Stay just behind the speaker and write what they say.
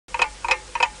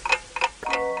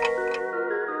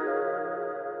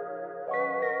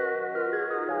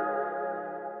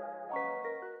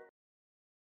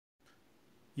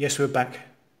Yes, we're back.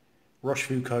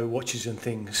 Roshfooco watches and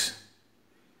things.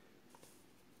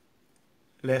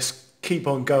 Let's keep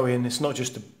on going. It's not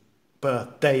just the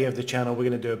birthday of the channel. We're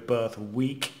going to do a birth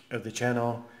week of the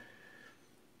channel.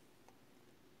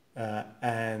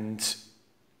 And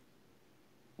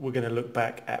we're going to look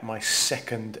back at my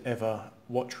second ever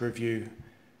watch review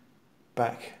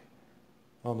back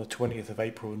on the 20th of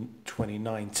April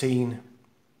 2019.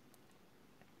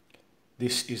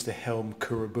 This is the Helm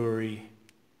Khuraburi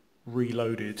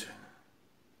Reloaded.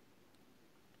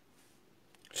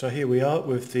 So here we are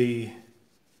with the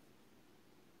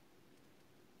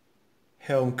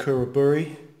Helm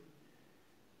Khuraburi.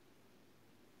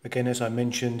 Again, as I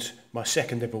mentioned, my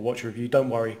second ever watch review. Don't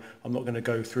worry, I'm not going to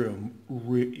go through and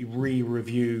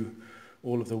re-review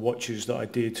all of the watches that I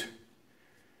did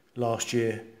last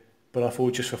year, but I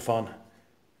thought just for fun,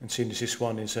 and seeing as this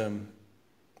one is in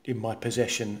my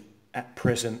possession at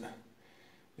present,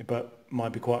 but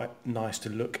might be quite nice to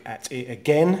look at it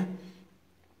again.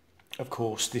 Of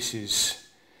course, this is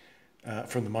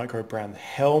from the micro brand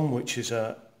Helm, which is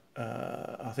I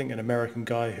think an American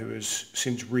guy who has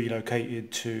since relocated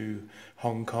to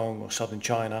Hong Kong or southern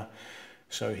China,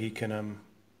 so he can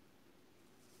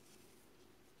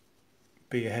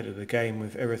be ahead of the game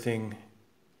with everything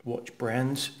watch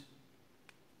brands.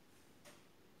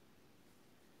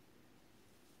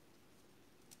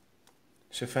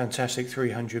 It's a fantastic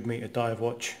 300-meter dive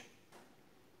watch.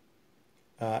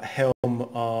 Helm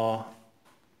are,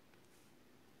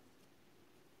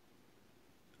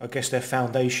 I guess, their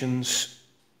foundations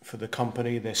for the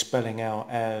company. They're spelling out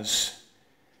as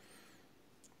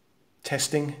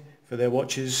testing for their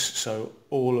watches. So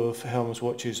all of Helm's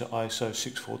watches are ISO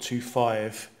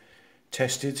 6425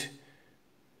 tested,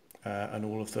 and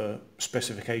all of the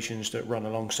specifications that run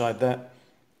alongside that.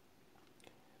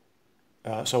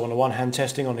 So on the one hand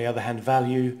testing, on the other hand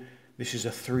value. This is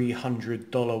a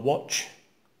 $300 watch.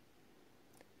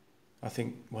 I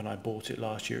think when I bought it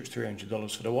last year, it's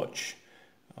 $300 for the watch.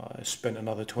 I spent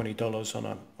another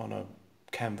 $20 on a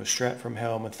canvas strap from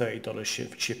Helm and $30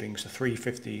 shipping, so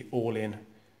 $350 all in.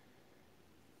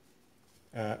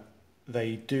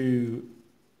 They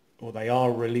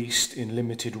are released in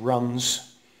limited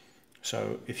runs.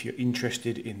 So if you're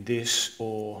interested in this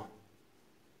or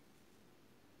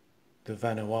the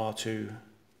Vanuatu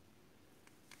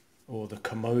or the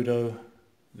Komodo,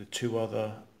 the two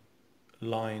other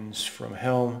lines from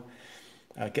Helm,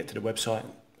 get to the website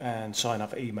and sign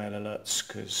up for email alerts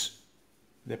because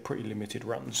they're pretty limited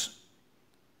runs.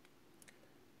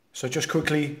 So just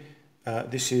quickly,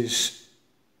 this is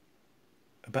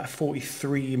about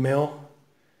 43 mil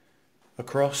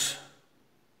across,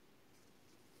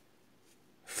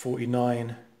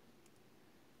 49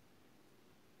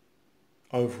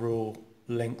 overall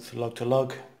length lug to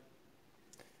lug.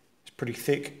 It's pretty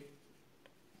thick,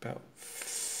 about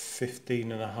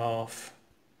 15.5.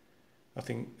 I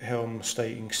think Helm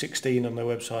stating 16 on their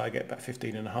website. I get about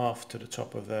 15.5 to the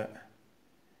top of that,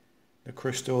 the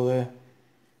crystal there.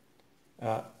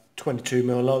 22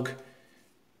 mil lug,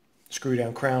 screw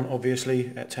down crown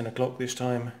obviously at 10 o'clock this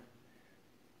time.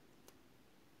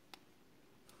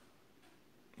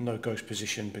 No ghost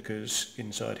position because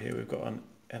inside here we've got an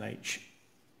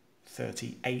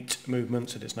NH38 movement,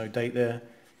 so there's no date there.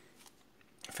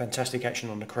 Fantastic action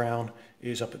on the crown. It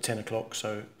is up at 10 o'clock,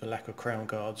 so the lack of crown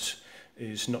guards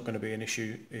is not going to be an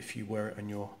issue if you wear it on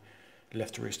your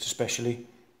left wrist especially.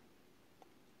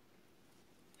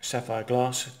 Sapphire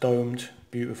glass, domed,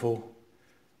 beautiful.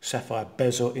 Sapphire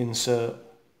bezel insert,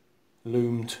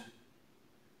 loomed.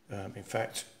 In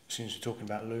fact, since we're talking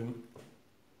about loom,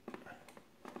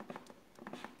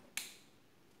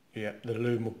 yeah, the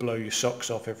loom will blow your socks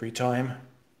off every time.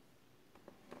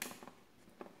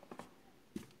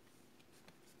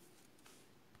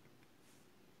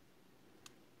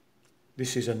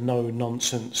 This is a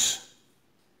no-nonsense,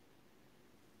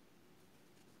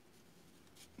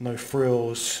 no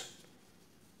frills,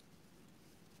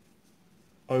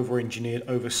 over-engineered,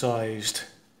 oversized,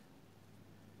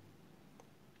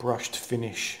 brushed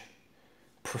finish,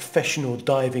 professional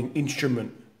diving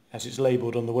instrument, as it's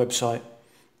labelled on the website.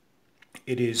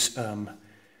 It is,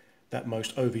 that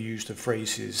most overused of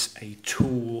phrases, a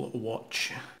tool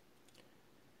watch.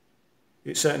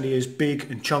 It certainly is big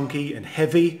and chunky and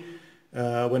heavy.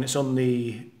 When it's on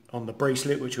the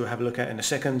bracelet, which we'll have a look at in a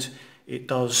second, it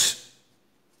does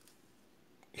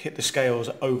hit the scales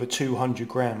at over 200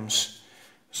 grams.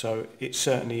 So it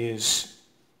certainly is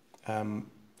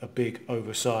a big,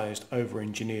 oversized,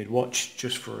 over-engineered watch.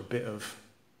 Just for a bit of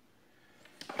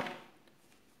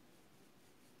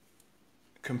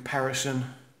comparison,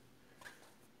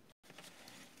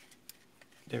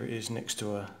 There it is next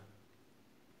to a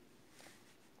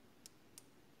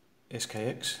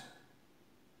SKX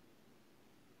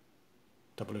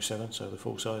 007, so the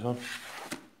full size one.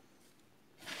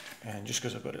 And just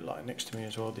because I've got it lying next to me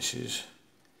as well, this is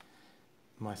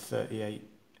my 38mm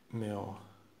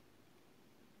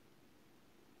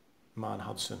Martin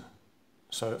Hudson.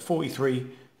 So 43,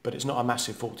 but it's not a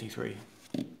massive 43.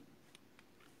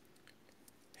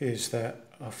 Here's that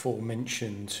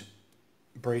aforementioned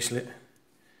bracelet,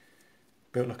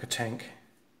 built like a tank.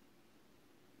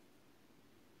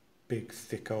 Big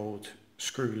thick old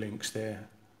screw links there,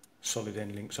 solid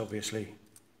end links obviously.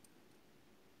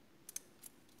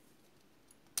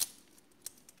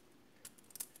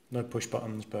 No push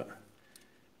buttons, but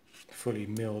fully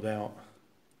milled out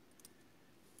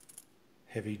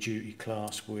heavy duty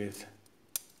clasp with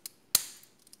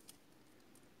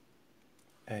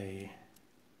a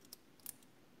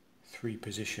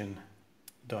 3-position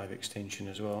dive extension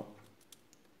as well.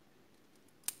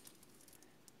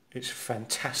 It's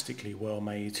fantastically well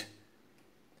made,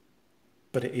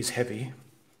 but it is heavy.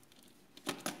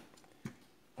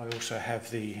 I also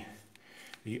have the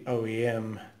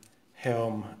OEM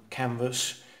Helm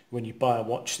canvas. When you buy a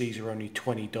watch, these are only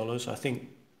 $20. I think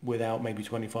without maybe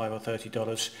 $25 or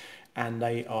 $30, and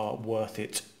they are worth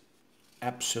it.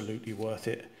 Absolutely worth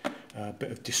it. A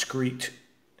bit of discreet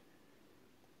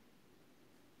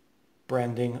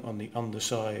branding on the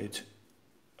underside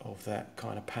of that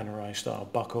kind of Panerai style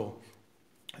buckle.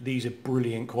 These are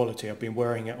brilliant quality. I've been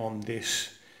wearing it on this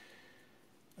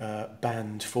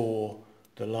band for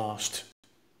the last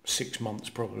 6 months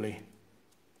probably.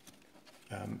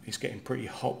 It's getting pretty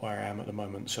hot where I am at the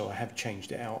moment, so I have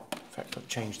changed it out. In fact, I've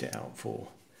changed it out for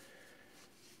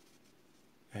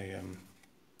a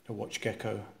Watch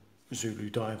Gecko Zulu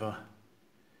diver.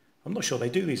 I'm not sure they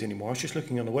do these anymore. I was just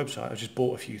looking on the website. I just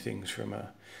bought a few things from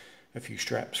a few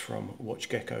straps from Watch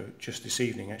Gecko just this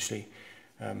evening actually.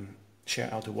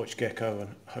 Shout out to Watch Gecko,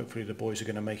 and hopefully the boys are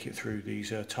going to make it through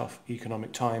these tough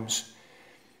economic times.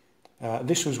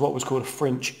 This was what was called a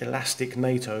French elastic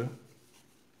NATO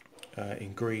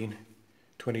in green,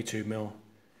 22mm.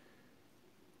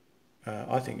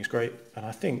 I think it's great, and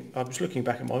I think I was looking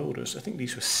back at my orders. I think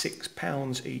these were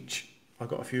 £6 each. I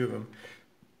got a few of them.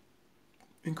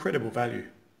 Incredible value.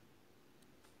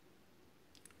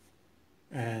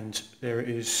 And there it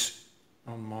is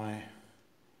on my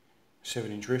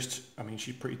 7-inch wrist. I mean,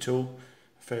 she's pretty tall,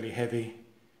 fairly heavy,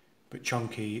 but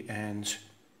chunky, and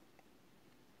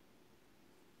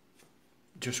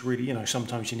just really, you know,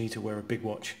 sometimes you need to wear a big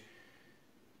watch.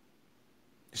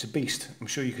 It's a beast. I'm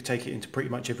sure you could take it into pretty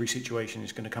much every situation.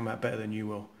 It's going to come out better than you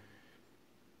will.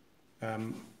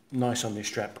 Nice on this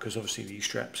strap, because obviously these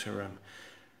straps are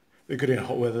they're good in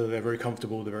hot weather. They're very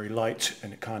comfortable. They're very light,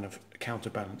 and it kind of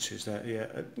counterbalances that. Yeah,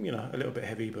 you know, a little bit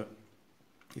heavy, but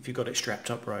if you've got it strapped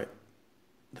up right,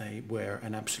 they wear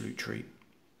an absolute treat.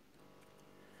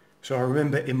 So I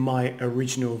remember in my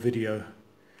original video,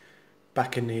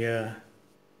 back in the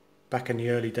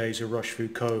early days of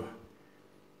roshfooco,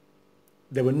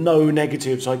 there were no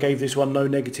negatives. I gave this one no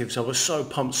negatives. I was so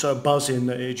pumped, so buzzing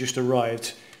that it just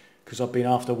arrived, because I've been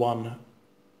after one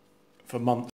for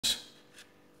months,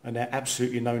 and there are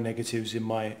absolutely no negatives in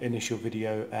my initial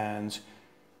video. And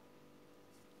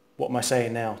what am I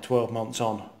saying now, 12 months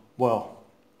on? Well,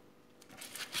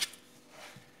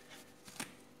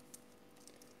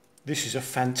 this is a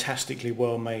fantastically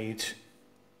well made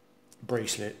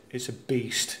bracelet. It's a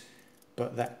beast,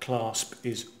 but that clasp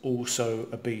is also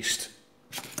a beast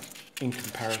in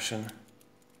comparison.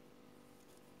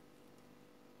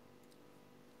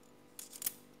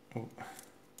 Oh,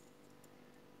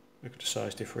 look at the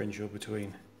size differential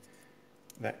between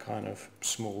that kind of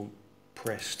small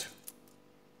pressed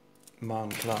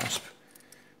Marne clasp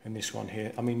and this one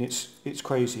here. I mean, it's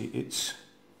crazy. It's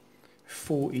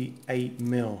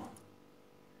 48mm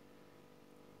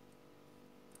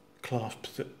clasp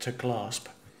to clasp.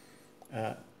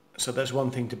 So that's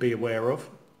one thing to be aware of.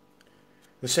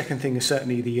 The second thing is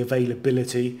certainly the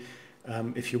availability.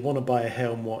 If you want to buy a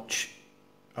Helm watch,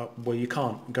 well, you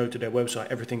can't go to their website.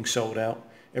 Everything's sold out.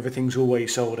 Everything's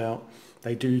always sold out.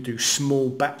 They do small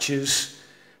batches.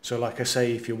 So like I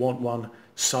say, if you want one,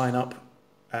 sign up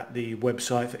at the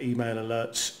website for email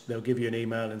alerts. They'll give you an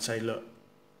email and say, look,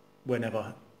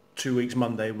 whenever, 2 weeks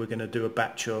Monday, we're going to do a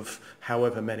batch of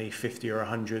however many, 50 or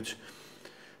 100.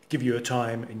 Give you a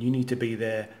time, and you need to be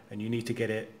there, and you need to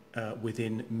get it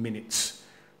within minutes.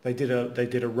 They did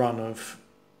a run of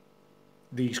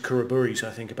these Khuraburis, I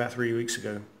think, about 3 weeks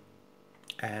ago,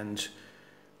 and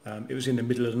it was in the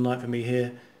middle of the night for me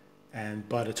here, and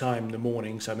by the time the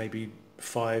morning, so maybe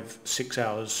 5-6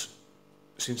 hours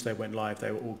since they went live,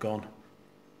 they were all gone.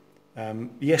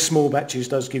 Yes, small batches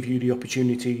does give you the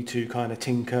opportunity to kind of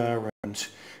tinker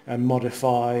and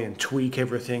modify and tweak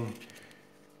everything,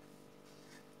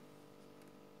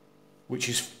 which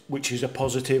is a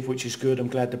positive, which is good. I'm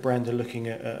glad the brand are looking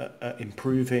at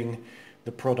improving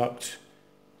the product,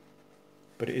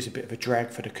 but it is a bit of a drag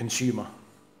for the consumer.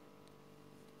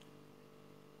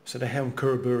 So the Helm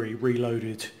Khuraburi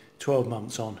Reloaded, 12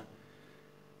 months on,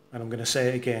 and I'm going to say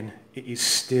it again, it is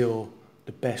still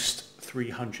the best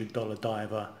 $300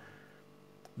 diver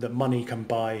that money can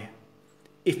buy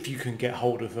if you can get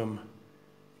hold of them.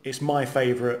 It's my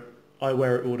favourite. I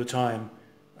wear it all the time.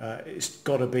 It's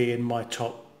got to be in my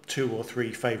top 2 or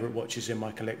 3 favourite watches in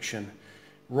my collection.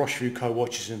 Roshfooco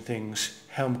watches and things,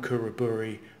 Helm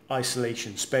Khuraburi,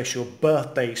 Isolation Special,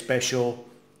 Birthday Special.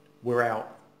 We're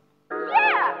out.